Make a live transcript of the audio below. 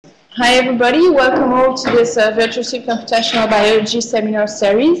Hi everybody, welcome all to this Virtual Suite Computational Biology seminar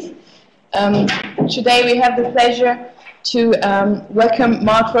series. Today we have the pleasure to welcome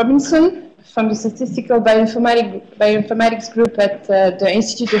Mark Robinson from the Statistical Bioinformatics group at the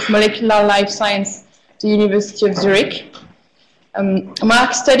Institute of Molecular Life Science, the University of Zurich.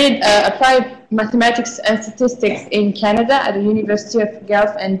 Mark studied applied mathematics and statistics in Canada at the University of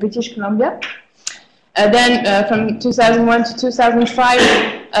Guelph and British Columbia. Then from 2001 to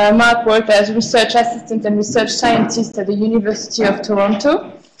 2005, Mark worked as research assistant and research scientist at the University of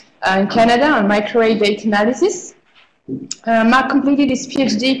Toronto in Canada on microarray data analysis. Mark completed his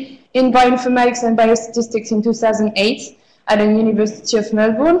PhD in bioinformatics and biostatistics in 2008 at the University of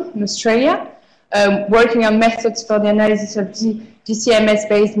Melbourne in Australia, working on methods for the analysis of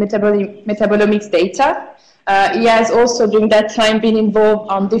GCMS-based metabolomics data. He has also during that time been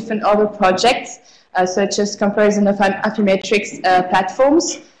involved on different other projects, such as comparison of Affymetrix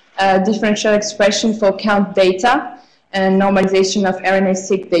platforms, differential expression for count data, and normalization of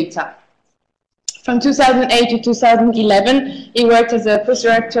RNA-seq data. From 2008 to 2011, he worked as a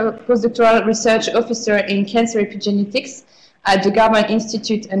postdoctoral research officer in cancer epigenetics at the Garvan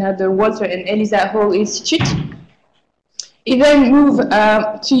Institute and at the Walter and Eliza Hall Institute. He then moved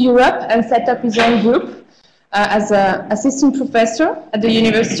to Europe and set up his own group as an assistant professor at the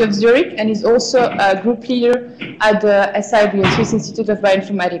University of Zurich, and is also a group leader at the SIB, Swiss Institute of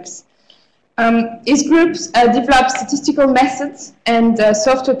Bioinformatics. His groups develop statistical methods and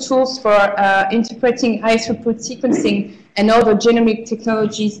software tools for interpreting high-throughput sequencing and other genomic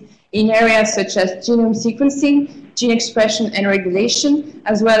technologies in areas such as genome sequencing, gene expression and regulation,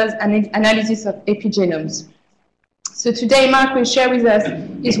 as well as analysis of epigenomes. So today, Mark will share with us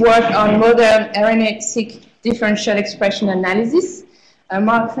his work on modern RNA-seq differential expression analysis.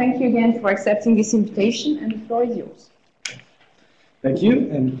 Mark, thank you again for accepting this invitation, and the floor is yours. Thank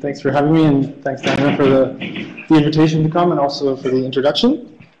you, and thanks for having me, and thanks, Diana, for the invitation to come, and also for the introduction.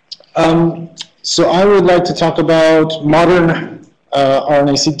 So I would like to talk about modern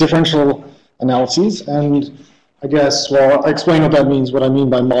RNA-seq differential analyses, and I guess, well, I'll explain what that means, what I mean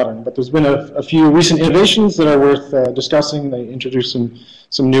by modern, but there's been a few recent innovations that are worth discussing. They introduce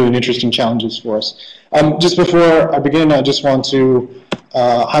some new and interesting challenges for us. Just before I begin, I just want to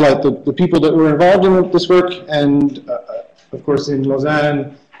highlight the people that were involved in this work, and of course in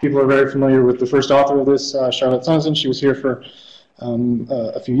Lausanne, people are very familiar with the first author of this, Charlotte Sanson. She was here for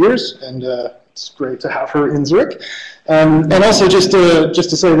a few years, and it's great to have her in Zurich. And also just to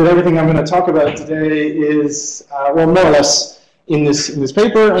say that everything I'm going to talk about today is, well, more or less in this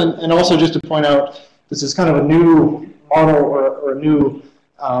paper, and also just to point out, this is kind of a new model or a new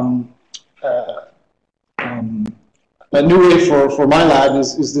way for my lab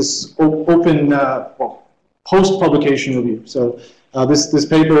is this open well, post-publication review. So this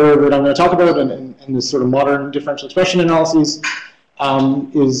paper that I'm going to talk about and this sort of modern differential expression analyses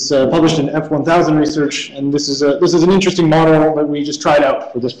is published in F1000 Research, and this is an interesting model that we just tried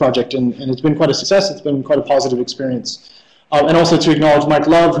out for this project, and it's been quite a success. It's been quite a positive experience. And also to acknowledge Mike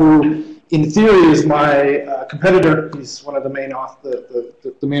Love, who in theory is my competitor. He's one of the main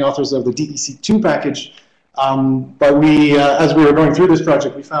authors of the DEC2 package. But we, as we were going through this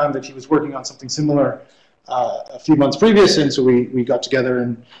project, we found that he was working on something similar a few months previous, and so we got together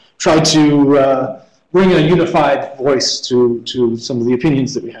and tried to bring a unified voice to some of the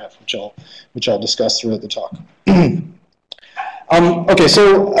opinions that we have, which I'll discuss throughout the talk. Okay,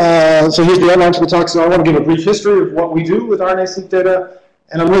 so here's the outline to the talk. So I want to give a brief history of what we do with RNA-seq data,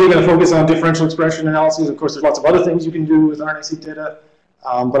 and I'm really going to focus on differential expression analyses. Of course, there's lots of other things you can do with RNA-seq data,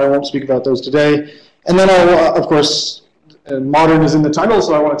 but I won't speak about those today. And then I'll, of course, modern is in the title,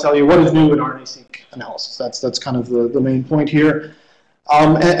 so I want to tell you what is new in RNA-seq analysis. That's kind of the main point here.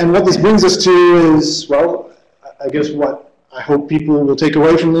 And what this brings us to is, well, I guess what I hope people will take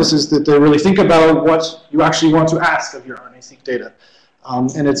away from this is that they really think about what you actually want to ask of your RNA-seq data.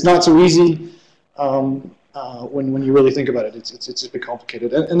 And it's not so easy when you really think about it. It's a bit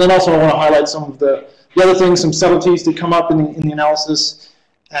complicated. And then also I want to highlight some of the other things, some subtleties that come up in the analysis.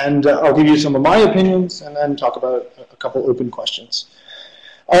 And I'll give you some of my opinions, and then talk about a couple open questions.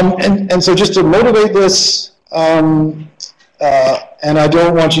 And so just to motivate this, and I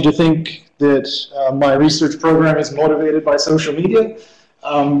don't want you to think that my research program is motivated by social media,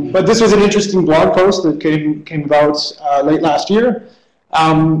 but this was an interesting blog post that came about late last year,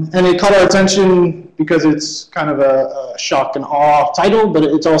 and it caught our attention because it's kind of a shock and awe title, but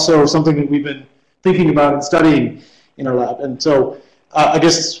it's also something that we've been thinking about and studying in our lab. And so I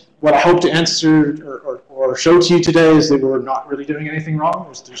guess what I hope to answer or show to you today is that we're not really doing anything wrong.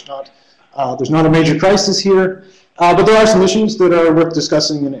 There's not There's not a major crisis here, but there are some issues that are worth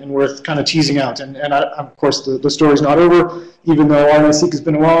discussing and worth kind of teasing out. And of course, the story's not over. Even though RNA-seq has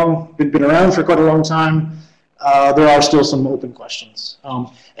been around for quite a long time, there are still some open questions.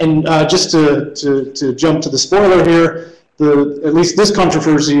 Just to jump to the spoiler here, at least this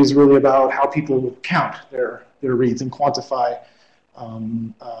controversy is really about how people count their reads and quantify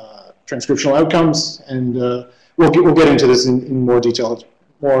transcriptional outcomes, and we'll get into this in more detail,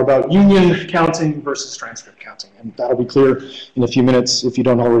 more about union counting versus transcript counting, and that'll be clear in a few minutes if you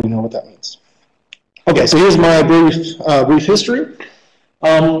don't already know what that means. Okay, so here's my brief history.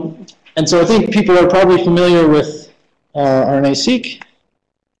 And so I think people are probably familiar with RNA-seq,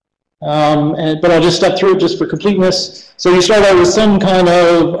 but I'll just step through it just for completeness. So you start out with some kind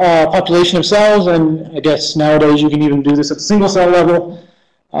of population of cells, and I guess nowadays you can even do this at the single cell level.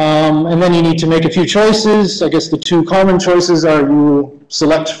 And then you need to make a few choices. I guess the two common choices are you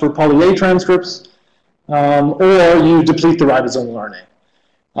select for poly A transcripts, or you deplete the ribosomal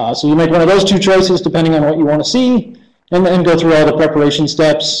RNA. So you make one of those two choices depending on what you want to see, and then go through all the preparation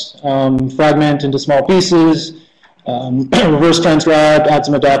steps, fragment into small pieces, reverse transcribe, add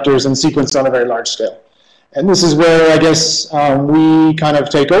some adapters, and sequence on a very large scale. And this is where I guess we kind of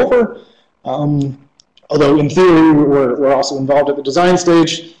take over. Although in theory we're also involved at the design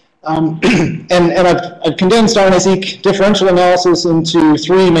stage. And I've condensed RNA-seq differential analysis into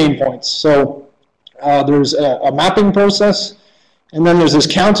 3 main points. So there's a mapping process, and then there's this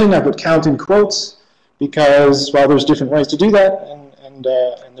counting. I put count in quotes because, well, there's different ways to do that, and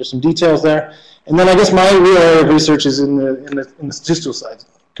there's some details there. And then I guess my real area of research is in the statistical side,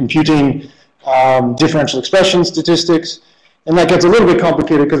 computing differential expression statistics. And that gets a little bit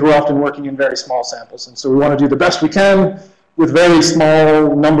complicated because we're often working in very small samples. And so we want to do the best we can with very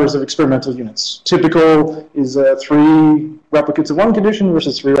small numbers of experimental units. Typical is 3 replicates of one condition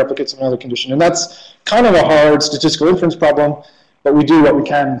versus 3 replicates of another condition. And that's kind of a hard statistical inference problem, but we do what we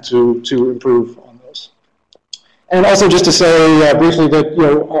can to improve on those. And also just to say briefly that,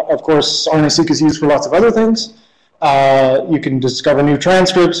 of course, RNA-seq is used for lots of other things. You can discover new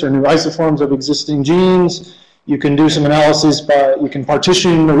transcripts or new isoforms of existing genes. You can do some analysis you can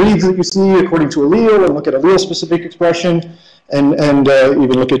partition the reads that you see according to allele and look at allele-specific expression, and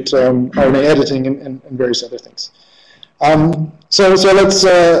even look at RNA editing and various other things. So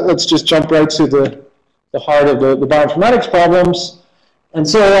let's just jump right to the heart of the bioinformatics problems. And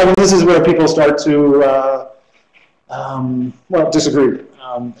so this is where people start to disagree.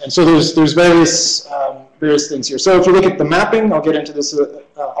 And so there's various things here. So if you look at the mapping, I'll get into this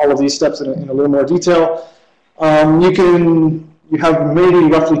all of these steps in a little more detail. You have maybe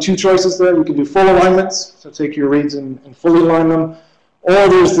roughly 2 choices there. You can do full alignments, so take your reads and fully align them. Or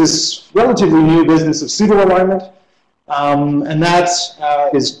there's this relatively new business of pseudo-alignment, and that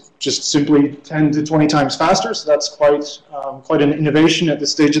is just simply 10 to 20 times faster, so that's quite an innovation at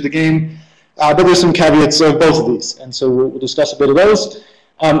this stage of the game. But there's some caveats of both of these, and so we'll discuss a bit of those.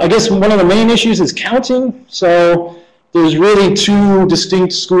 I guess one of the main issues is counting. So there's really 2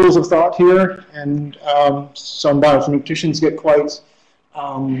 distinct schools of thought here, and some bioinformaticians get quite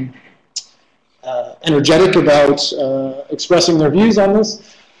energetic about expressing their views on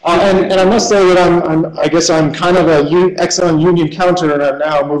this. And I must say that I guess I'm kind of a exon union counter, and I've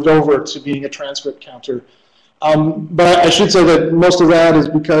now moved over to being a transcript counter. But I should say that most of that is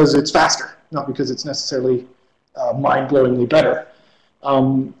because it's faster, not because it's necessarily mind-blowingly better.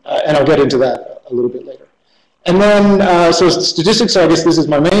 And I'll get into that a little bit later. And then, so statistics, I guess this is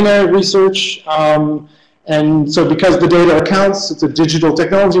my main area of research. And so because the data are counts, it's a digital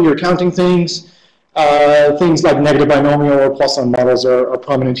technology, you're counting things. Things like negative binomial or plus-on models are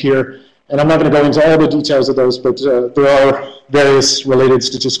prominent here. And I'm not going to go into all the details of those, but there are various related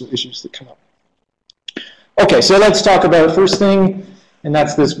statistical issues that come up. Okay, so let's talk about the first thing, and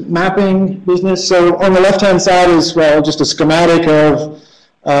that's this mapping business. So on the left-hand side is, well, just a schematic of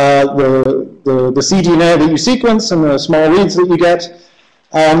the cDNA that you sequence and the small reads that you get.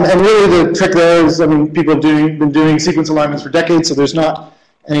 And really the trick there is, I mean, people have been doing sequence alignments for decades, so there's not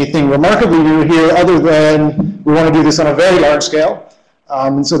anything remarkably new here other than we want to do this on a very large scale.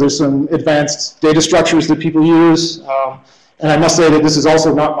 And so there's some advanced data structures that people use. And I must say that this is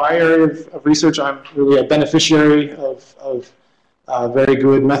also not my area of research. I'm really a beneficiary of very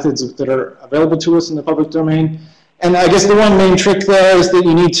good methods that are available to us in the public domain. And I guess the one main trick there is that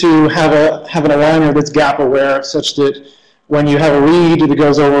you need to have an aligner that's gap aware, such that when you have a read that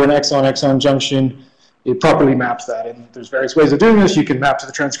goes over an exon-exon junction, it properly maps that. And there's various ways of doing this. You can map to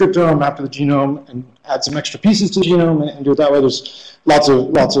the transcriptome, map to the genome, and add some extra pieces to the genome and do it that way. There's lots of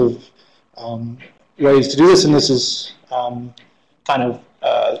ways to do this, and this is kind of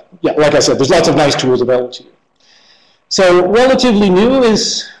yeah, like I said, there's lots of nice tools available to you. So relatively new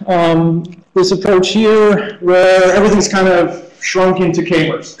is this approach here, where everything's kind of shrunk into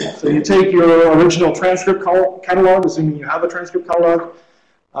k-mers. So you take your original transcript catalog, assuming you have a transcript catalog,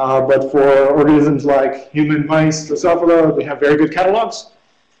 but for organisms like human, mice, Drosophila, they have very good catalogs.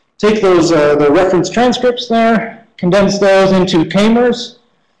 Take those the reference transcripts there, condense those into k-mers,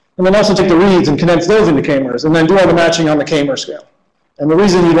 and then also take the reads and condense those into k-mers, and then do all the matching on the k-mer scale. And the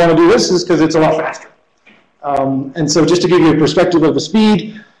reason you want to do this is because it's a lot faster. And so just to give you a perspective of the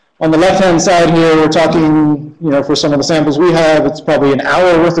speed, on the left-hand side here, we're talking, for some of the samples we have, it's probably an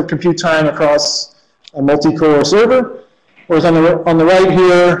hour worth of compute time across a multi-core server. Whereas on the right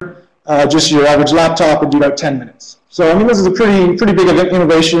here, just your average laptop would do about 10 minutes. So I mean, this is a pretty big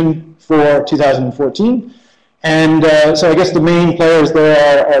innovation for 2014. And so I guess the main players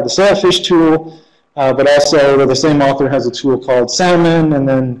there are the Sailfish tool, but also the same author has a tool called Salmon, and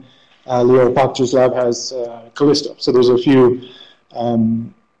then Leo Pachter's lab has Callisto. So there's a few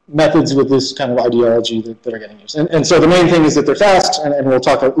methods with this kind of ideology that are getting used. And so the main thing is that they're fast, and we'll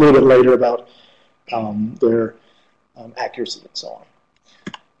talk a little bit later about their accuracy and so on.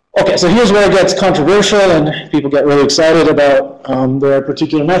 Okay, so here's where it gets controversial, and people get really excited about their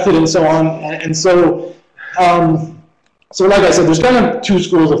particular method and so on. And so, so like I said, there's kind of two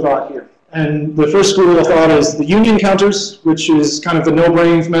schools of thought here. And the first school of thought is the union counters, which is kind of the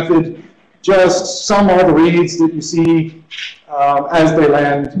no-brains method. Just sum all the reads that you see as they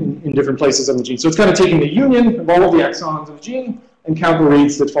land in different places on the gene. So it's kind of taking the union of all of the exons of the gene and count the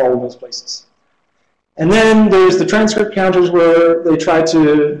reads that fall in those places. And then there's the transcript counters, where they try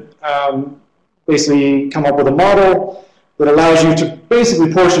to basically come up with a model that allows you to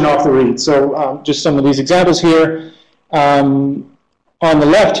basically portion off the reads. So just some of these examples here. On the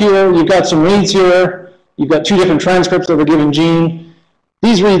left here, you've got some reads here. You've got two different transcripts of a given gene.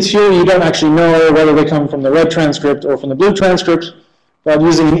 These reads here, you don't actually know whether they come from the red transcript or from the blue transcript. But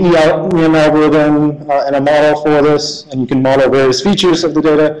using an EM algorithm and a model for this, and you can model various features of the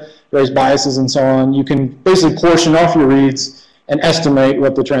data, various biases and so on, you can basically portion off your reads and estimate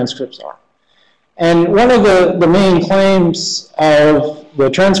what the transcripts are. And one of the main claims of the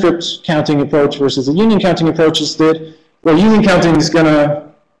transcript counting approach versus the union counting approach is that, well, union counting is going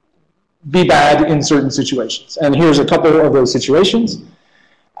to be bad in certain situations. And here's a couple of those situations.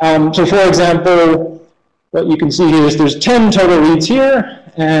 So for example, what you can see here is there's 10 total reads here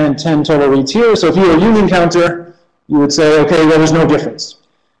and 10 total reads here. So if you were a union counter, you would say, okay, well, there's no difference.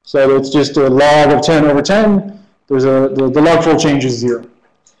 So it's just a log of 10 over 10. There's the log fold change is 0.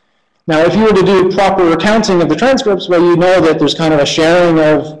 Now, if you were to do proper counting of the transcripts, well, you know that there's kind of a sharing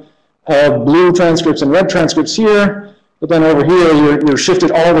of blue transcripts and red transcripts here. But then over here, you're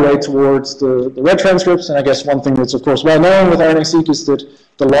shifted all the way towards the red transcripts. And I guess one thing that's, of course, well known with RNA-seq is that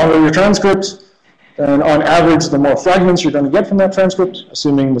the longer your transcript, then on average, the more fragments you're going to get from that transcript,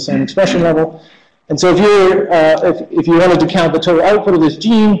 assuming the same expression level. And so if you wanted to count the total output of this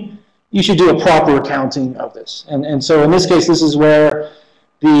gene, you should do a proper counting of this. And so in this case, this is where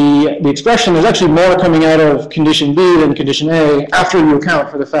the expression is actually more coming out of condition B than condition A after you account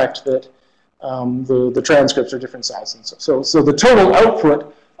for the fact that the transcripts are different sizes. So the total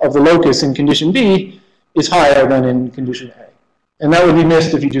output of the locus in condition B is higher than in condition A. And that would be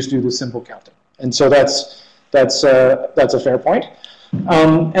missed if you just do the simple counting. And so that's a fair point.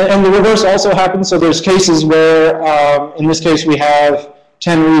 And the reverse also happens. So there's cases where, in this case, we have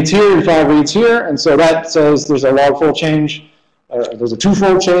 10 reads here and 5 reads here. And so that says there's a log fold change, or there's a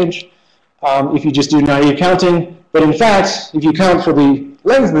two-fold change if you just do naive counting. But in fact, if you count for the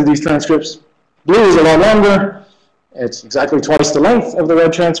length of these transcripts, blue is a lot longer. It's exactly twice the length of the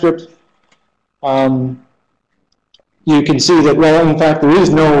red transcript. You can see that, well, in fact, there is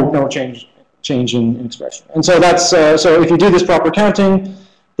no change in expression. And so that's so if you do this proper counting,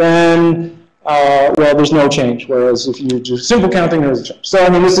 then well, there's no change. Whereas if you do simple counting, there's a change. So I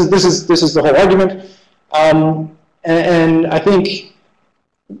mean, this is the whole argument. And I think,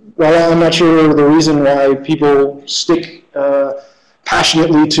 well, I'm not sure the reason why people stick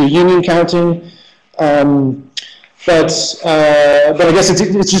passionately to union counting, but I guess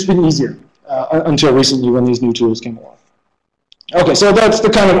it's just been easier until recently when these new tools came along. Okay, so that's the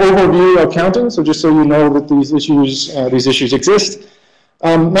kind of overview of counting. So just so you know that these issues exist.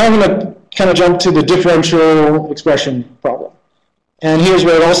 Now I'm going to kind of jump to the differential expression problem, and here's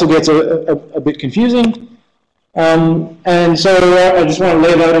where it also gets a bit confusing. And so I just want to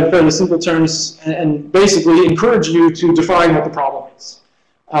lay it out in fairly simple terms and basically encourage you to define what the problem is.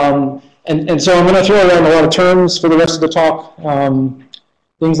 And so I'm going to throw around a lot of terms for the rest of the talk.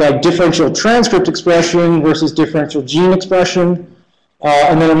 Things like differential transcript expression versus differential gene expression.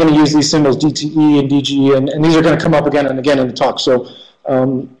 And then I'm going to use these symbols DTE and DGE, and these are going to come up again and again in the talk. So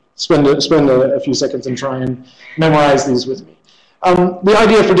spend a few seconds and try and memorize these with me. The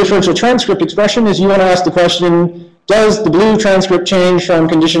idea for differential transcript expression is you want to ask the question, does the blue transcript change from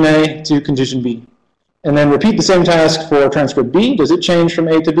condition A to condition B? And then repeat the same task for transcript B. Does it change from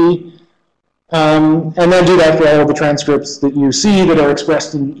A to B? And then do that for all of the transcripts that you see that are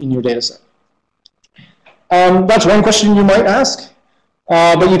expressed in your data set. That's one question you might ask.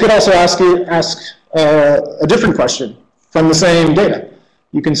 But you could also ask a different question from the same data.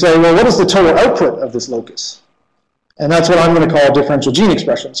 You can say, well, what is the total output of this locus? And that's what I'm going to call differential gene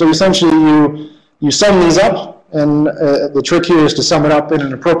expression. So essentially, you sum these up, and the trick here is to sum it up in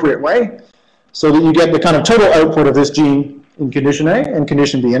an appropriate way so that you get the kind of total output of this gene in condition A and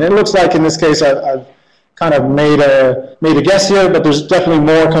condition B. And it looks like in this case I've kind of made a guess here, but there's definitely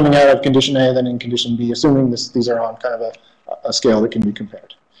more coming out of condition A than in condition B, assuming these are on kind of a scale that can be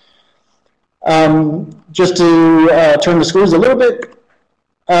compared. Just to turn the screws a little bit,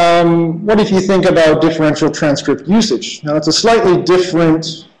 what if you think about differential transcript usage? Now, it's a slightly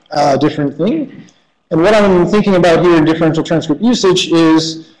different thing. And what I'm thinking about here in differential transcript usage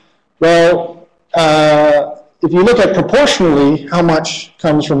is, well, if you look at proportionally how much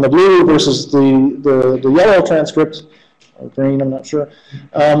comes from the blue versus the yellow transcript, or green, I'm not sure,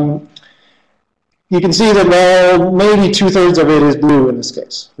 you can see that, well, maybe 2/3 of it is blue in this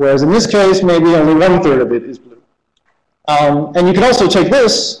case, whereas in this case, maybe only 1/3 of it is blue. And you can also take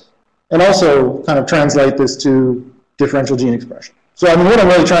this and also kind of translate this to differential gene expression. So I mean, what I'm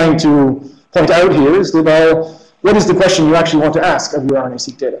really trying to point out here is that, well, what is the question you actually want to ask of your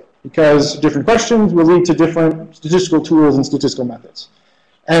RNA-seq data? Because different questions will lead to different statistical tools and statistical methods.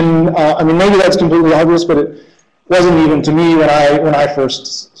 And I mean, maybe that's completely obvious, but it wasn't even to me when I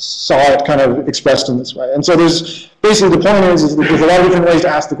first saw it kind of expressed in this way. And so there's basically the point is that there's a lot of different ways to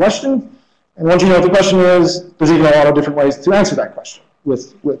ask the question. And once you know what the question is, there's even a lot of different ways to answer that question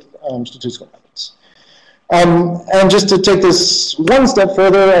with statistical methods. And just to take this one step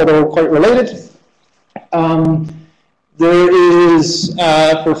further, although quite related, there is,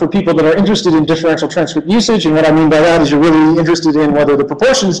 for people that are interested in differential transcript usage, and what I mean by that is you're really interested in whether the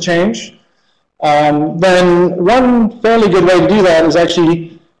proportions change, then one fairly good way to do that is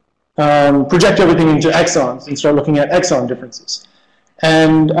actually project everything into exons and start looking at exon differences.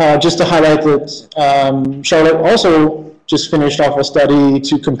 And just to highlight that Charlotte also just finished off a study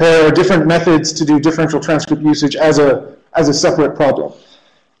to compare different methods to do differential transcript usage as a separate problem.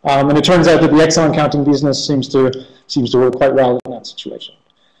 And it turns out that the exon counting business seems to work quite well in that situation.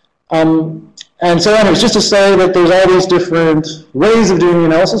 And so anyways, just to say that there's all these different ways of doing the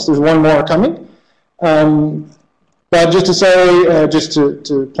analysis. There's one more coming. But just to say, just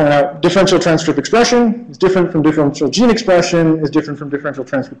to point out, differential transcript expression is different from differential gene expression, is different from differential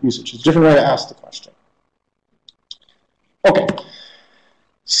transcript usage. It's a different way to ask the question. Okay.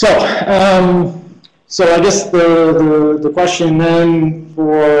 So I guess the question then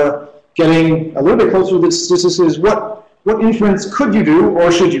for getting a little bit closer to the statistics is what inference could you do or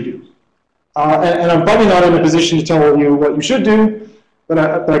should you do? And I'm probably not in a position to tell you what you should do, but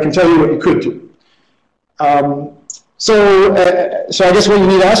I can tell you what you could do. So I guess what you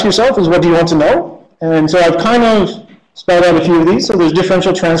need to ask yourself is, what do you want to know? And so I've kind of spelled out a few of these. So there's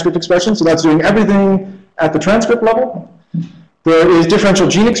differential transcript expression, so that's doing everything at the transcript level. There is differential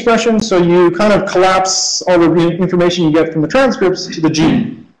gene expression, so you kind of collapse all the information you get from the transcripts to the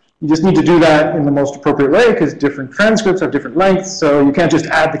gene. You just need to do that in the most appropriate way, because different transcripts have different lengths, so you can't just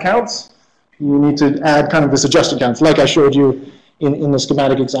add the counts. You need to add kind of this adjusted counts, like I showed you in the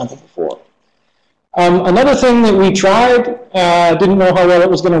schematic example before. Another thing that we tried, didn't know how well it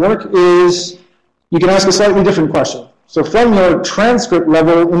was going to work, is you can ask a slightly different question. So from your transcript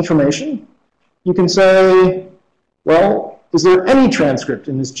level information, you can say, well, is there any transcript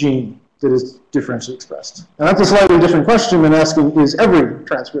in this gene that is differentially expressed? And that's a slightly different question than asking, is every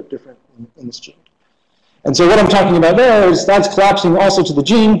transcript different in this gene? And so what I'm talking about there is that's collapsing also to the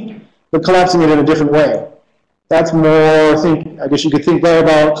gene, but collapsing it in a different way. That's more, I guess you could think there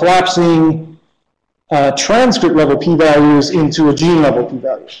about collapsing transcript level p-values into a gene level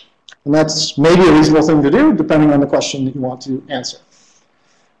p-value. And that's maybe a reasonable thing to do, depending on the question that you want to answer.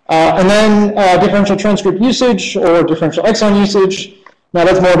 And then differential transcript usage or differential exon usage. Now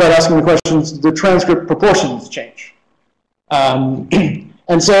that's more about asking the questions, the transcript proportions change.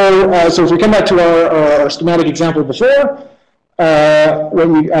 And so if we come back to our schematic example before,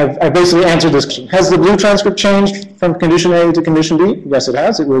 I basically answered this question. Has the blue transcript changed from condition A to condition B? Yes, it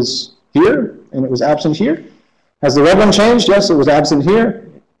has. It was here, and it was absent here. Has the red one changed? Yes, it was absent here.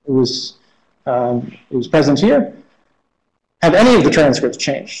 It was present here. have any of the transcripts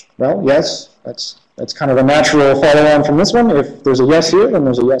changed? Well, yes, that's kind of a natural follow-on from this one. If there's a yes here, then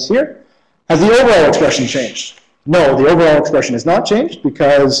there's a yes here. Has the overall expression changed? No, the overall expression has not changed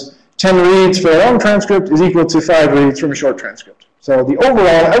because 10 reads for a long transcript is equal to 5 reads from a short transcript. So the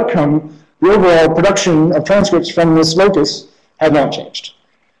overall outcome, the overall production of transcripts from this locus had not changed.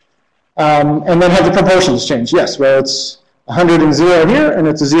 And then have the proportions changed? Yes, well, it's 100 and 0 here, and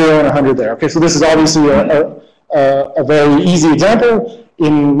it's a 0 and 100 there. Okay, so this is obviously a very easy example.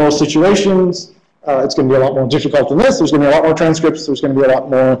 In most situations, it's going to be a lot more difficult than this. There's going to be a lot more transcripts. There's going to be a lot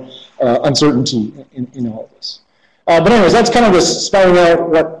more uncertainty in all of this. But anyways, that's kind of just spelling out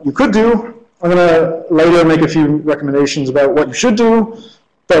what you could do. I'm going to later make a few recommendations about what you should do,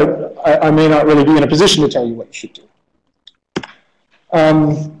 but I may not really be in a position to tell you what you should do.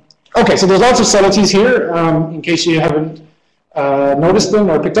 Okay, so there's lots of subtleties here, in case you haven't noticed them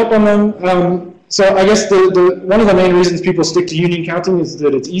or picked up on them. So I guess one of the main reasons people stick to union counting is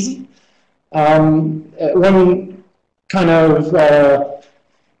that it's easy. One kind of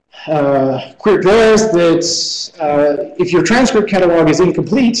quirk there is that if your transcript catalog is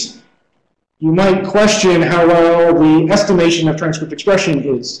incomplete, you might question how well the estimation of transcript expression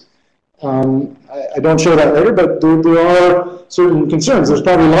is. I don't show that later, but there are certain concerns. There's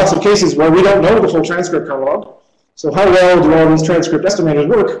probably lots of cases where we don't know the full transcript catalog. So how well do all these transcript estimators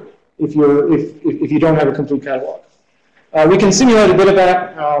work if you don't have a complete catalog? We can simulate a bit of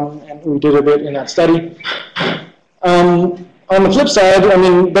that, and we did a bit in that study. On the flip side, I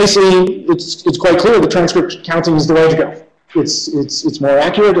mean, basically, it's quite clear that transcript counting is the way to go. It's more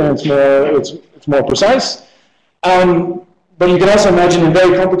accurate and it's more precise. But you can also imagine in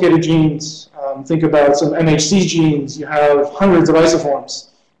very complicated genes, think about some MHC genes, you have hundreds of isoforms.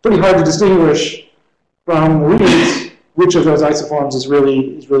 Pretty hard to distinguish from reads which of those isoforms is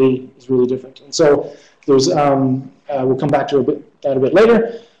really different. And so there's we'll come back to that a bit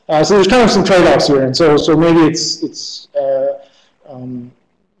later. So there's kind of some trade-offs here, and so maybe it's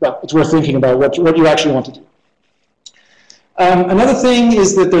worth thinking about what you actually want to do. Another thing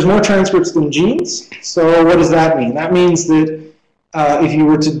is that there's more transcripts than genes. So what does that mean? That means that if you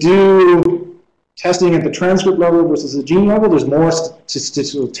were to do testing at the transcript level versus the gene level, there's more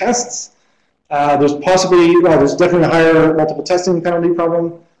statistical tests. There's definitely a higher multiple testing penalty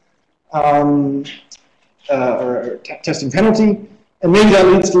problem, or testing penalty. And maybe that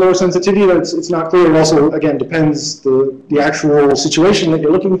leads to lower sensitivity, but it's not clear. It also, again, depends the actual situation that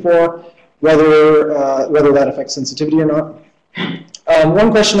you're looking for, whether that affects sensitivity or not. One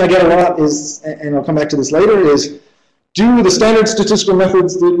question I get a lot is, and I'll come back to this later, is do the standard statistical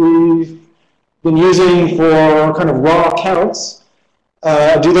methods that we've been using for kind of raw counts,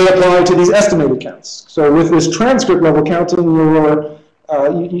 do they apply to these estimated counts? So with this transcript level counting,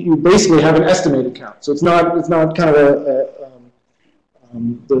 you basically have an estimated count. So it's not kind of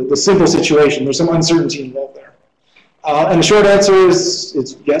the simple situation. There's some uncertainty involved there. And the short answer is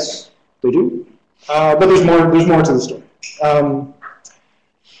it's yes, they do. But there's more to the story.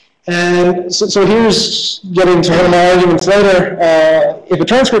 And so here's getting to one of my arguments later. If a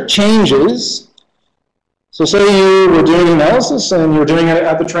transcript changes, so say you were doing analysis and you were doing it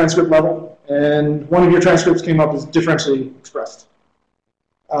at the transcript level, and one of your transcripts came up as differentially expressed.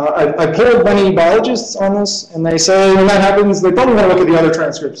 I polled many biologists on this, and they say when that happens, they probably want to look at the other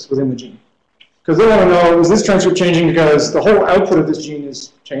transcripts within the gene. Because they want to know, is this transcript changing because the whole output of this gene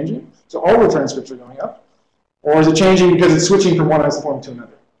is changing? So all the transcripts are going up. Or is it changing because it's switching from one isoform to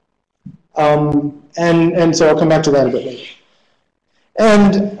another? And so I'll come back to that a bit later.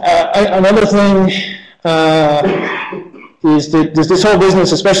 And another thing is that this whole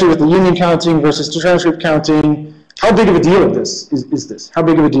business, especially with the union counting versus transcript counting, how big of a deal is this? How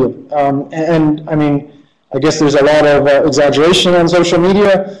big of a deal? And I mean, I guess there's a lot of exaggeration on social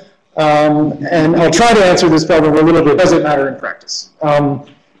media. And I'll try to answer this problem a little bit. Does it matter in practice?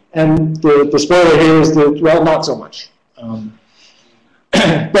 And the spoiler here is that, well, not so much.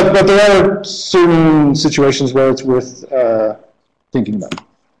 But there are certain situations where it's worth thinking about.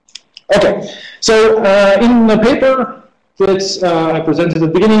 Okay, so in the paper that I presented at the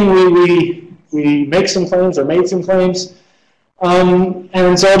beginning, we make some claims or made some claims.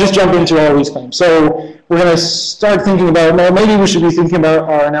 And so I'll just jump into all these claims. So we're going to start thinking about, well, maybe we should be thinking about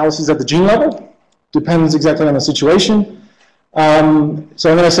our analyses at the gene level. Depends exactly on the situation. So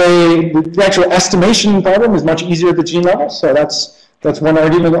I'm going to say the actual estimation problem is much easier at the gene level. So that's one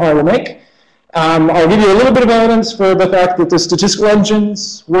argument I will make. I'll give you a little bit of evidence for the fact that the statistical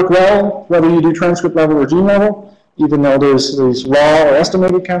engines work well, whether you do transcript level or gene level, even though there's raw or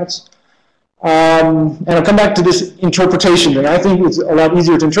estimated counts. And I'll come back to this interpretation thing. I think it's a lot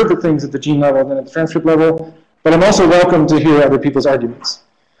easier to interpret things at the gene level than at the transcript level. but I'm also welcome to hear other people's arguments.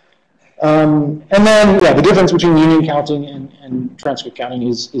 And then, yeah, the difference between union counting and transcript counting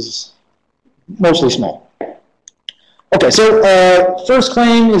is mostly small. Okay, so first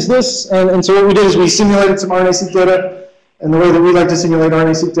claim is this, and so what we did is we simulated some RNA-seq data, and the way that we like to simulate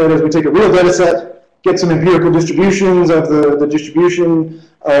RNA-seq data is we take a real data set, get some empirical distributions of the distribution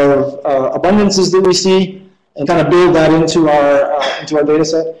of abundances that we see, and kind of build that into our data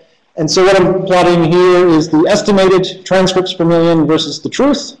set. And so what I'm plotting here is the estimated transcripts per million versus the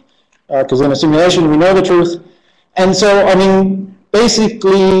truth, because in a simulation we know the truth. And so, I mean,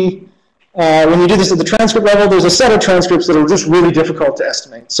 basically, when you do this at the transcript level, there's a set of transcripts that are just really difficult to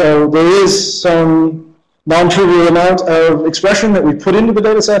estimate. So there is some non-trivial amount of expression that we put into the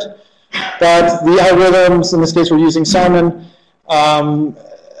data set, but the algorithms, in this case we're using Salmon,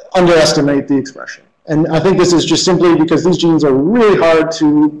 underestimate the expression. And I think this is just simply because these genes are really hard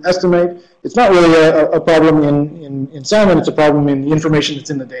to estimate. It's not really a problem in Salmon, it's a problem in the information that's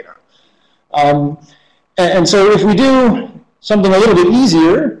in the data. And so if we do something a little bit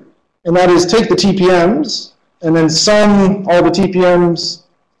easier, and that is take the TPMs and then sum all the TPMs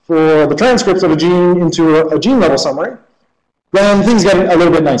for the transcripts of a gene into a gene level summary, then things get a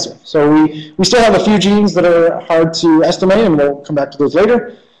little bit nicer. So we still have a few genes that are hard to estimate, and we'll come back to those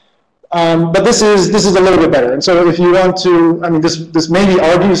later. But this is a little bit better. And so if you want to, I mean, this maybe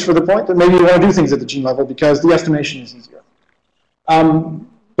argues for the point that maybe you want to do things at the gene level because the estimation is easier.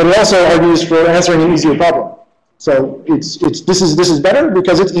 But it also argues for answering an easier problem. So this is better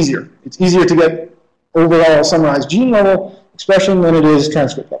because it's easier. It's easier to get overall summarized gene level expression than it is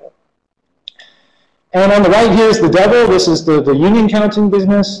transcript level. And on the right here is the devil. This is the union counting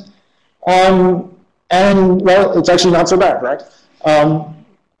business. And well, it's actually not so bad, right?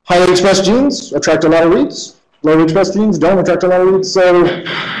 Highly expressed genes attract a lot of reads. Lowly expressed genes don't attract a lot of reads. So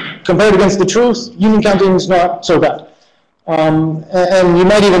compared against the truth, union counting is not so bad. And you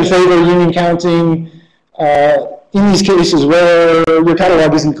might even favor union counting in these cases where your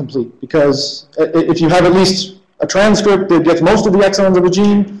catalog isn't complete, because if you have at least a transcript that gets most of the exons of a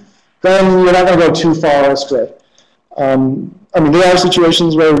gene, then you're not going to go too far astray. I mean, there are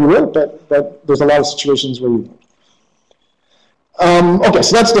situations where you will, but there's a lot of situations where you won't. Okay,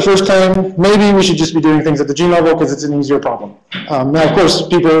 so that's the first claim. Maybe we should just be doing things at the gene level because it's an easier problem. Now, of course,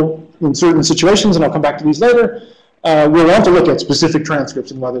 people in certain situations, and I'll come back to these later, we'll want to look at specific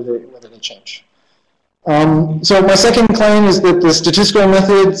transcripts and whether they change. So my second claim is that the statistical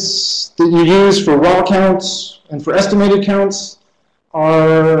methods that you use for raw counts and for estimated counts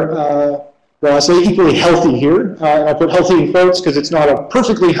are, well, I say equally healthy here. I put healthy in quotes because it's not a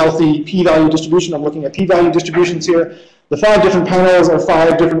perfectly healthy p-value distribution. I'm looking at p-value distributions here. The 5 different panels are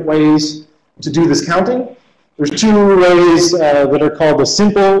 5 different ways to do this counting. There's 2 ways that are called the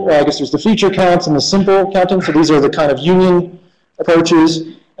simple, I guess there's the feature counts and the simple counting. So these are the kind of union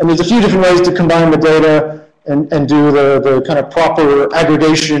approaches. And there's a few different ways to combine the data and do the kind of proper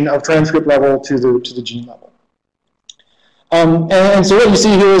aggregation of transcript level to the gene level. And so what you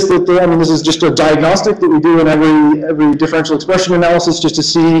see here is that, I mean, this is just a diagnostic that we do in every differential expression analysis just to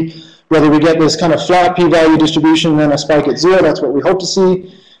see whether we get this kind of flat p-value distribution and then a spike at 0. That's what we hope to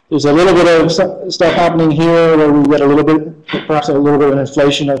see. There's a little bit of stuff happening here where we get a little bit, perhaps a little bit of an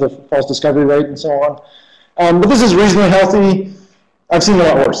inflation of the false discovery rate and so on. But this is reasonably healthy. I've seen a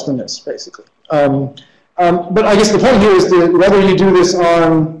lot worse than this, basically. But I guess the point here is that whether you do this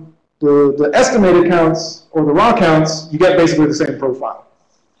on the estimated counts or the raw counts, you get basically the same profile.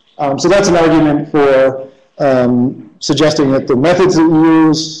 So that's an argument for suggesting that the methods that you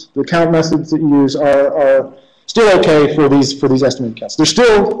use, the count methods that you use, are still okay for these estimated counts. They're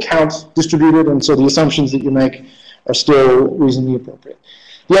still count distributed, and so the assumptions that you make are still reasonably appropriate.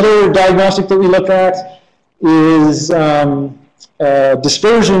 The other diagnostic that we look at is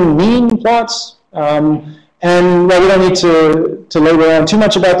dispersion mean plots. And well, we don't need to labor on too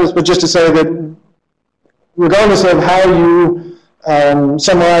much about this, but just to say that regardless of how you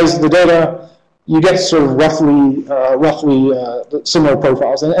summarize the data, you get sort of roughly similar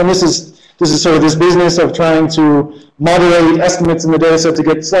profiles. And this is sort of this business of trying to moderate estimates in the data set to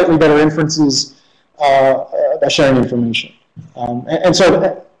get slightly better inferences by sharing information. And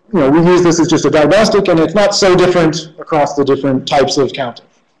so, you know, we use this as just a diagnostic, and it's not so different across the different types of counting.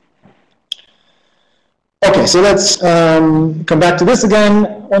 Okay, so let's come back to this again.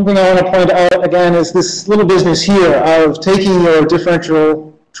 One thing I want to point out again is this little business here of taking your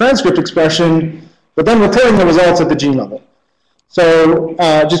differential transcript expression, but then reporting the results at the gene level. So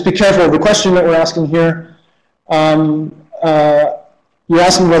just be careful of the question that we're asking here. You're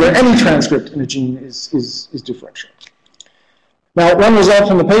asking whether any transcript in a gene is differential. Now, one result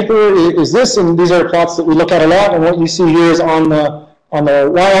from the paper is this, and these are plots that we look at a lot, and what you see here is on the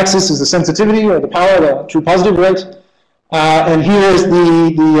y-axis is the sensitivity, or the power, the true positive rate, and here is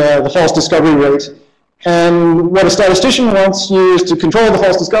the false discovery rate. And what a statistician wants you is to control the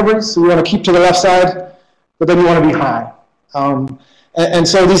false discoveries, so you want to keep to the left side, but then you want to be high. And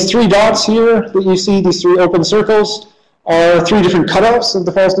so these three dots here that you see, these three open circles, are three different cutoffs of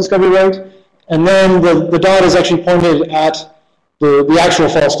the false discovery rate, and then the dot is actually pointed at the actual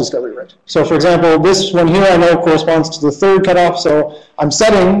false discovery rate. So for example, this one here I know corresponds to the third cutoff, so I'm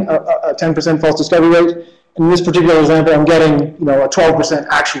setting a 10% false discovery rate. In this particular example, I'm getting a 12%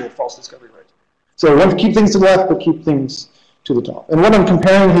 actual false discovery rate. So we want to keep things to the left, but keep things to the top. And what I'm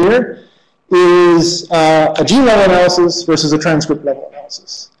comparing here is a gene level analysis versus a transcript level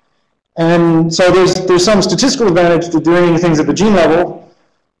analysis. And so there's some statistical advantage to doing things at the gene level,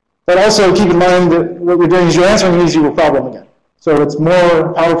 but also keep in mind that what you're doing is you're answering an easier problem again. So it's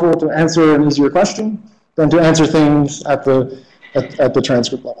more powerful to answer an easier question than to answer things at the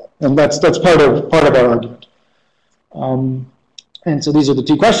transcript level. And that's part of our argument. And so these are the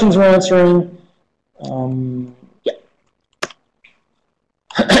two questions we're answering. Yeah.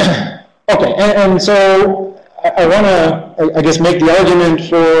 Okay, and so I want to, I guess, make the argument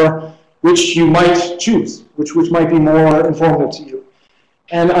for which you might choose, which might be more informative to you.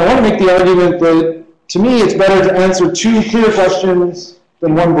 And I want to make the argument that, to me, it's better to answer two clear questions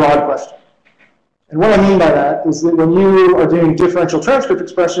than one broad question. And what I mean by that is that when you are doing differential transcript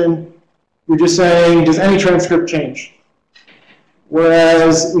expression, you're just saying, does any transcript change?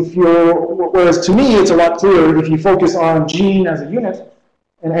 Whereas to me, it's a lot clearer if you focus on gene as a unit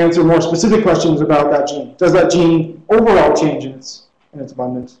and answer more specific questions about that gene. Does that gene overall change in its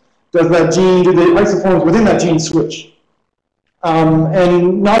abundance? Does that gene, do the isoforms within that gene switch?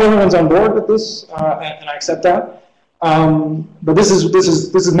 And not everyone's on board with this, and I accept that. But this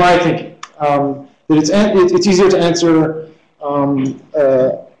is my thinking. That it's easier to answer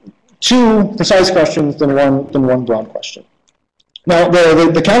two precise questions than one broad question. Now,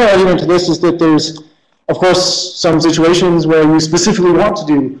 the counter argument to this is that there's, of course, some situations where you specifically want to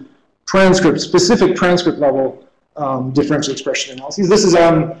do specific transcript level differential expression analyses. This is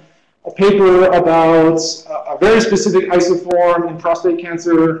a paper about a very specific isoform in prostate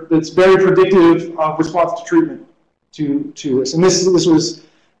cancer that's very predictive of response to treatment to this. And this was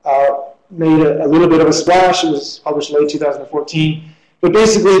made a little bit of a splash. It was published late 2014. But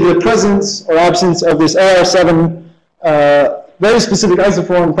basically, the presence or absence of this AR7 very specific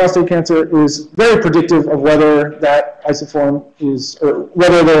isoform in prostate cancer is very predictive of whether that isoform is, or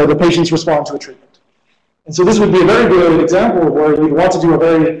whether the patients respond to a treatment. And so this would be a very good example of where you'd want to do a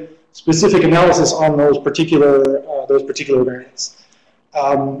very specific analysis on those particular variants.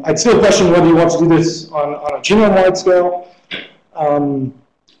 I'd still question whether you want to do this on a genome-wide scale.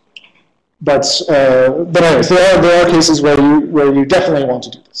 But anyways, there are cases where you definitely want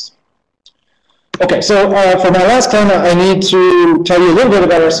to do this. Okay, so for my last claim, I need to tell you a little bit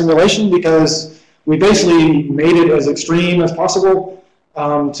about our simulation because we basically made it as extreme as possible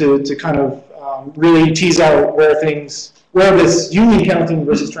to kind of really tease out where this union counting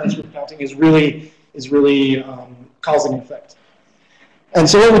versus transcript counting is really causing an effect. And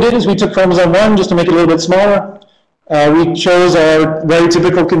so what we did is we took chromosome 1 just to make it a little bit smaller. We chose our very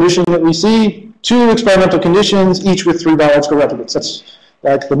typical condition that we see, 2 experimental conditions, each with 3 biological replicates. That's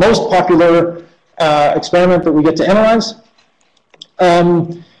like the most popular experiment that we get to analyze.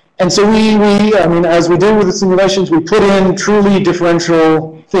 And so I mean, as we do with the simulations, we put in truly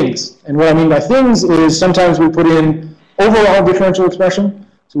differential things. And what I mean by things is sometimes we put in overall differential expression.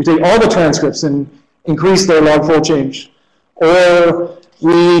 So we take all the transcripts and increase their log-fold change. Or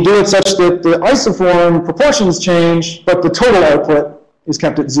we do it such that the isoform proportions change, but the total output is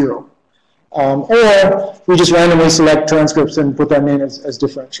kept at 0. Or we just randomly select transcripts and put them in as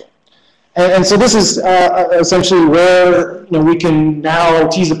differential. And so this is essentially where we can now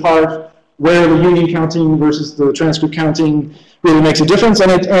tease apart where the union counting versus the transcript counting really makes a difference, and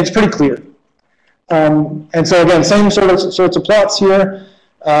it's pretty clear. And so again, same sorts of plots here,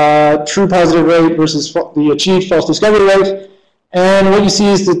 true positive rate versus the achieved false discovery rate. And what you see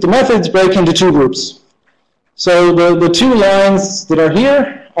is that the methods break into 2 groups. So the 2 lines that are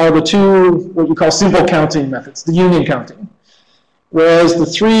here are the 2 what you call simple counting methods, the union counting. Whereas the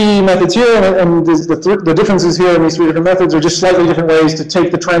 3 methods here, and the differences here in these 3 different methods are just slightly different ways to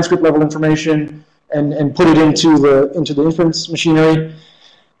take the transcript level information and put it into the inference machinery.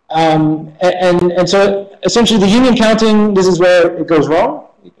 And so essentially the union counting, this is where it goes wrong.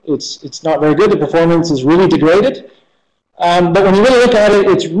 It's not very good. The performance is really degraded. But when you really look at it,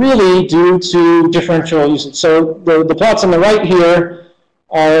 it's really due to differential usage. So the plots on the right here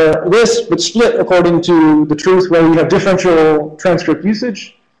are this, but split according to the truth, whether you have differential transcript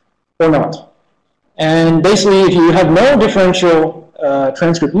usage or not. And basically, if you have no differential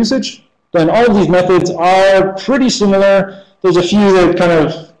transcript usage, then all of these methods are pretty similar. There's a few that kind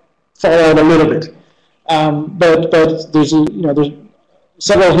of fall out a little bit. But there's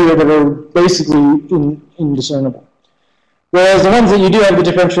several here that are basically indiscernible. Whereas the ones that you do have the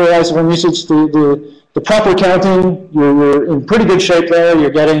differential isoform usage, the proper counting, you're in pretty good shape there.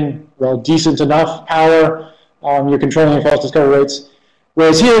 You're getting, well, decent enough power. You're controlling your false discovery rates.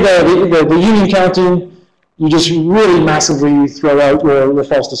 Whereas here, the union counting, you just really massively throw out your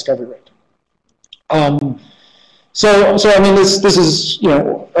false discovery rate. So I mean, this is,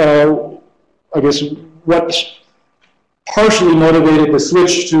 I guess what partially motivated the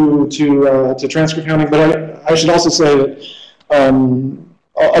switch to transcript counting, but I should also say that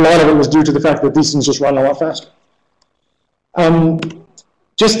a lot of it was due to the fact that these things just run a lot faster.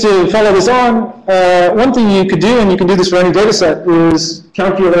 Just to follow this on, one thing you could do, and you can do this for any data set, is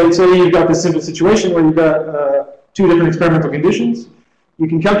calculate, say you've got this simple situation where you've got two different experimental conditions. You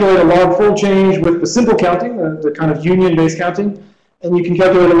can calculate a log fold change with the simple counting, the kind of union-based counting, and you can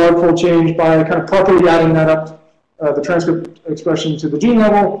calculate a log fold change by kind of properly adding that up, the transcript expression to the gene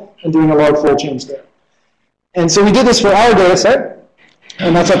level, and doing a log fold change there. And so we did this for our data set,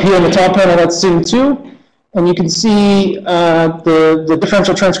 and that's up here in the top panel, that's SIM2. And you can see the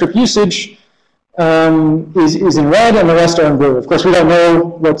differential transcript usage is in red, and the rest are in blue. Of course, we don't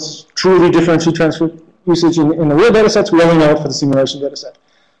know what's truly differential transcript usage in the real data sets. We only know it for the simulation data set.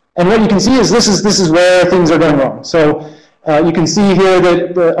 And what you can see is this is where things are going wrong. So you can see here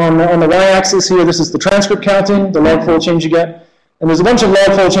that on the y-axis here, this is the transcript counting, the log fold change you get. And there's a bunch of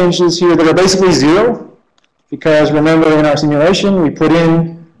log fold changes here that are basically zero, because remember in our simulation, we put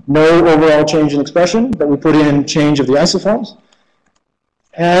in no overall change in expression, but we put in change of the isoforms.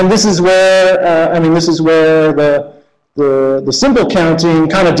 And this is where, this is where the simple counting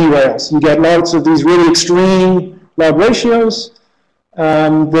kind of derails. You get lots of these really extreme log ratios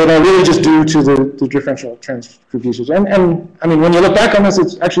that are really just due to the differential transcript usage. And I mean, when you look back on this,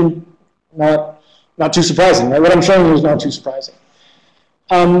 it's actually not too surprising. Right? What I'm showing you is not too surprising.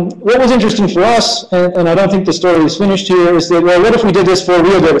 What was interesting for us, and I don't think the story is finished here, is that, well, what if we did this for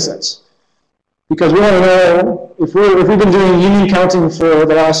real data sets? Because we want to know, if we've been doing union counting for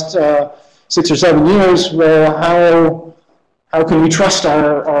the last 6 or 7 years, well, how can we trust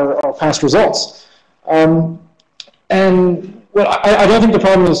our past results? And well, I don't think the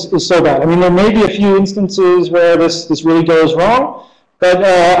problem is so bad. I mean, there may be a few instances where this really goes wrong, but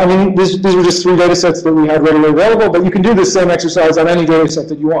I mean, these were just 3 data sets that we had readily available, but you can do this same exercise on any data set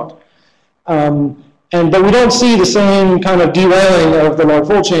that you want. But we don't see the same kind of derailing of the log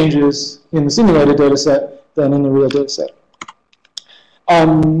fold changes in the simulated data set than in the real data set.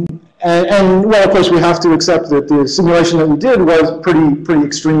 Well, of course, we have to accept that the simulation that we did was pretty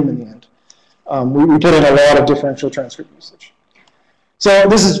extreme in the end. We put in a lot of differential transcript usage. So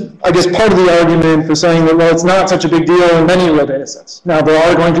this is, I guess, part of the argument for saying that, well, it's not such a big deal in many real data sets. Now, there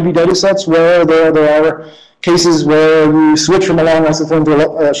are going to be data sets where there are cases where you switch from a long isoform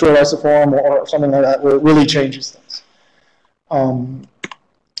to a short isoform or something like that, where it really changes things.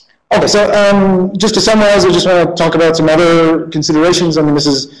 Okay, so just to summarize, I just want to talk about some other considerations. I mean, this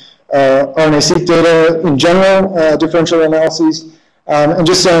is RNA-seq data in general, differential analyses. And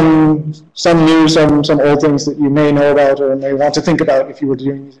just some new, some old things that you may know about or may want to think about if you were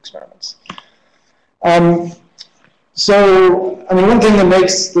doing these experiments. So, I mean, one thing that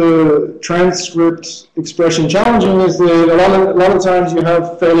makes the transcript expression challenging is that a lot of times you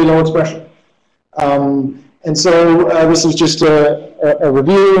have fairly low expression. And so this is just a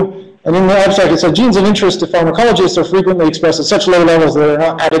review. And in the abstract, it said genes of interest to pharmacologists are frequently expressed at such low levels that they are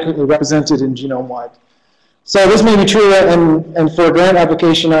not adequately represented in genome-wide. So this may be true, and for a grant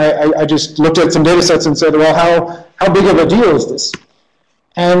application, I just looked at some data sets and said, well, how big of a deal is this?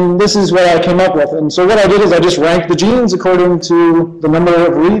 And this is what I came up with. And so what I did is I just ranked the genes according to the number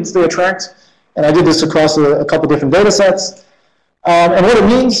of reads they attract, and I did this across a couple different data sets. And what it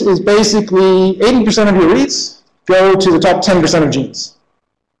means is basically 80% of your reads go to the top 10% of genes.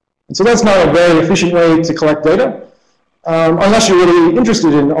 And so that's not a very efficient way to collect data, unless you're really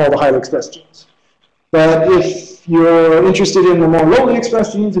interested in all the highly expressed genes. But if you're interested in the more lowly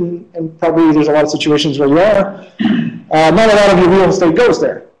expressed genes, and probably there's a lot of situations where you are, not a lot of your real estate goes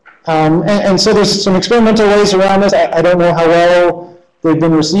there. And so there's some experimental ways around this. I don't know how well they've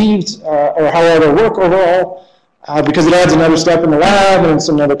been received or how well they work overall. because it adds another step in the lab and it's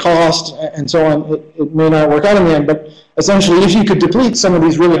another cost and so on. It may not work out in the end, but essentially if you could deplete some of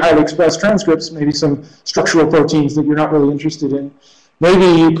these really highly expressed transcripts, maybe some structural proteins that you're not really interested in, maybe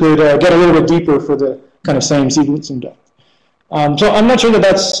you could get a little bit deeper for the kind of same sequencing depth. So I'm not sure that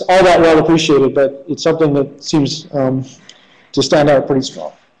that's all that well appreciated, but it's something that seems to stand out pretty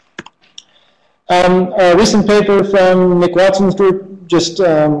strong. A recent paper from Nick Watson's group, just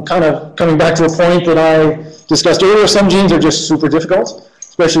kind of coming back to a point that I discussed earlier. Some genes are just super difficult,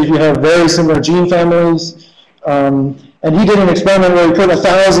 especially if you have very similar gene families. And he did an experiment where he put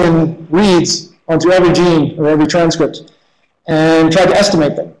 1,000 reads onto every gene or every transcript and tried to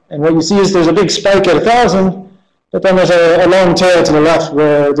estimate them. And what you see is there's a big spike at 1,000, but then there's a long tail to the left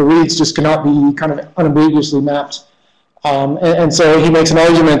where the reads just cannot be kind of unambiguously mapped. And so he makes an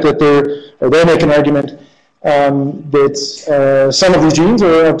argument that they make an argument that some of these genes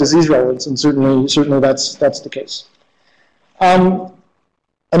are of disease relevance, and certainly that's the case.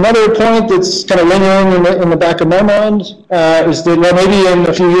 Another point that's kind of lingering in the back of my mind is that, well, maybe in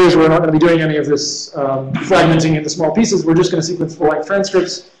a few years we're not going to be doing any of this fragmenting into small pieces. We're just going to sequence full-length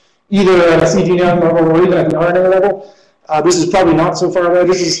transcripts, either at a cGNome level or even at the RNA level. This is probably not so far away.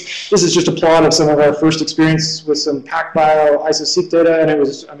 This is just a plot of some of our first experience with some PacBio ISO-seq data, and it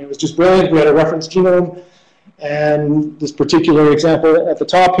was just brilliant. We had a reference genome, and this particular example at the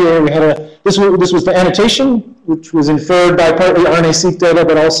top here, we had this was the annotation, which was inferred by partly RNA-seq data,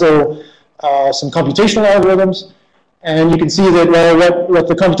 but also some computational algorithms. And you can see that, well, what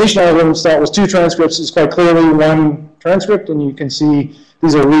the computational algorithms thought was 2 transcripts is quite clearly 1 transcript, and you can see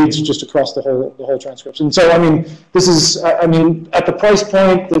these are reads just across the whole transcripts. And so, I mean, this is, at the price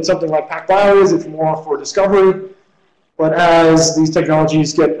point that something like PacBio is, it's more for discovery. But as these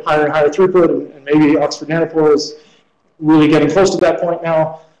technologies get higher and higher throughput, and maybe Oxford Nanopore is really getting close to that point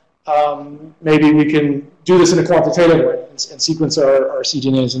now, maybe we can do this in a quantitative way and sequence our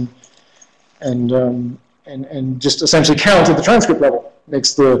cDNAs and just essentially count at the transcript level.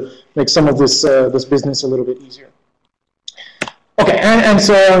 Makes some of this business a little bit easier. Okay, and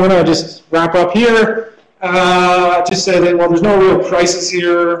so I'm going to just wrap up here. Just say that, well, there's no real crisis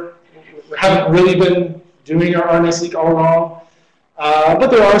here. We haven't really been doing our RNA-seq all along, but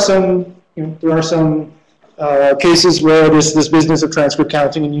there are some, cases where this business of transcript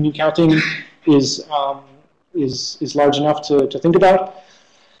counting and unique counting is large enough to think about.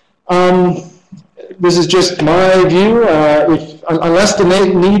 This is just my view. Unless the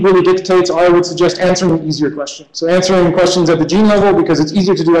need really dictates, I would suggest answering an easier question. So answering questions at the gene level, because it's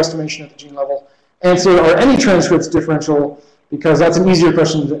easier to do estimation at the gene level. Answer, are any transcripts differential? Because that's an easier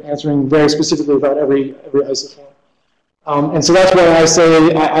question than answering very specifically about every isoform. And so that's why I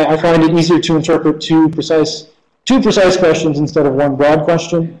say I find it easier to interpret two precise questions instead of one broad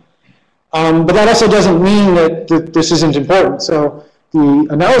question. But that also doesn't mean that this isn't important. So the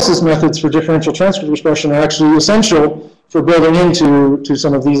analysis methods for differential transcript expression are actually essential for building into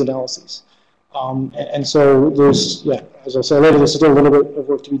some of these analyses. And so there's, as I'll say later, there's still a little bit of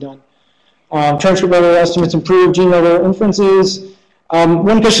work to be done. Transcript level estimates improve gene level inferences.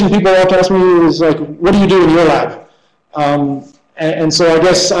 One question people often ask me is like, what do you do in your lab? And so I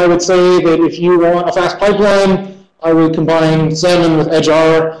guess I would say that if you want a fast pipeline, I would combine Salmon with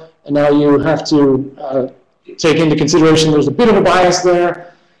EdgeR, and now you have to take into consideration there's a bit of a bias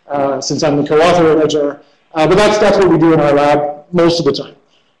there, since I'm the co-author of EdgeR. But that's what we do in our lab most of the time.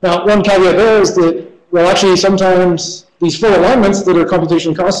 Now, one caveat there is that, well, actually sometimes these full alignments that are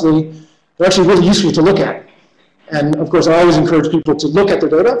computationally costly, they're actually really useful to look at. And of course, I always encourage people to look at their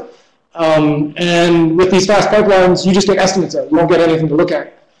data. And with these fast pipelines, you just get estimates out. You don't get anything to look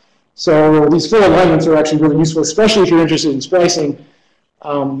at. So these full alignments are actually really useful, especially if you're interested in splicing.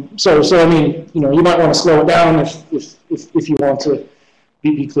 So I mean, you might want to slow it down if you want to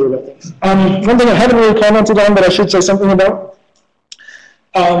be clear about things. One thing I haven't really commented on, but I should say something about,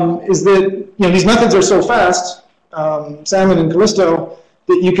 is that these methods are so fast, Salmon and Callisto,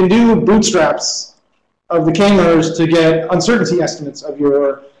 that you can do bootstraps of the k-mers to get uncertainty estimates of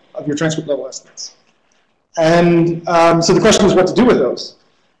your transcript level estimates. And so the question is what to do with those.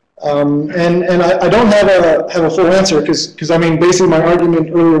 And I don't have a full answer because I mean basically my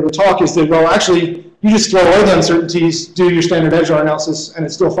argument earlier in the talk is that, well, actually you just throw away the uncertainties, do your standard EdgeR analysis, and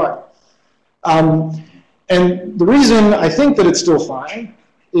it's still fine. And the reason I think that it's still fine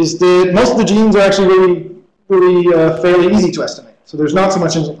is that most of the genes are actually really fairly easy to estimate. So there's not so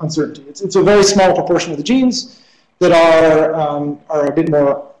much uncertainty. It's a very small proportion of the genes that are a bit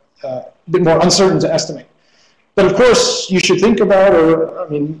more uncertain to estimate. But of course, you should think about, or I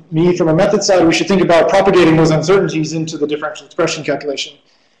mean, me from a method side, we should think about propagating those uncertainties into the differential expression calculation.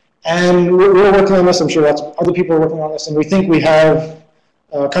 And we're working on this. I'm sure lots of other people are working on this, and we think we have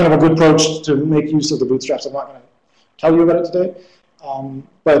kind of a good approach to make use of the bootstraps. I'm not going to tell you about it today,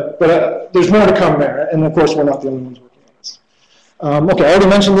 but there's more to come there. And of course, we're not the only ones working on this. Okay, I already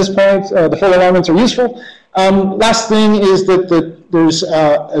mentioned this point. The full alignments are useful. Last thing is that there's,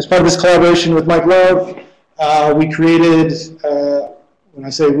 as part of this collaboration with Mike Love, we created, when I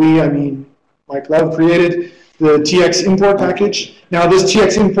say we, I mean Mike Love created the TX import package. Now this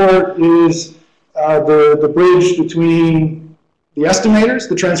TX import is the bridge between the estimators,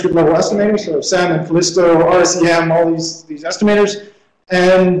 the transcript level estimators, so SEM and Callisto, RSEM, all these estimators,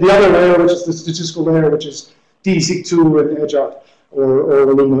 and the other layer, which is the statistical layer, which is DSeq2 and EDGAR,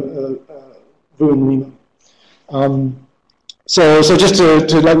 or Lima. So just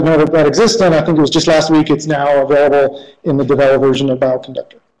to let you know that that exists, and I think it was just last week, it's now available in the developed version of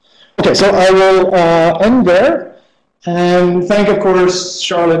Bioconductor. Okay, so I will end there, and thank, of course,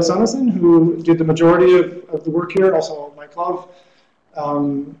 Charlotte Sonnesen, who did the majority of the work here, also Mike Love.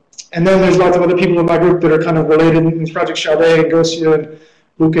 And then there's lots of other people in my group that are kind of related in this project, Chaudet, Gosia, and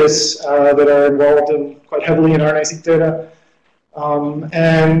Lucas, that are involved quite heavily in RNA-seq data.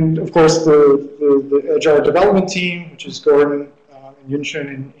 And of course, the Agile development team, which is Gordon and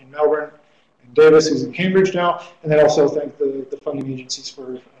Yunshin in Melbourne, and Davis, who's in Cambridge now, and then also thank the funding agencies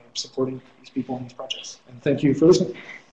for supporting these people in these projects. And thank you for listening.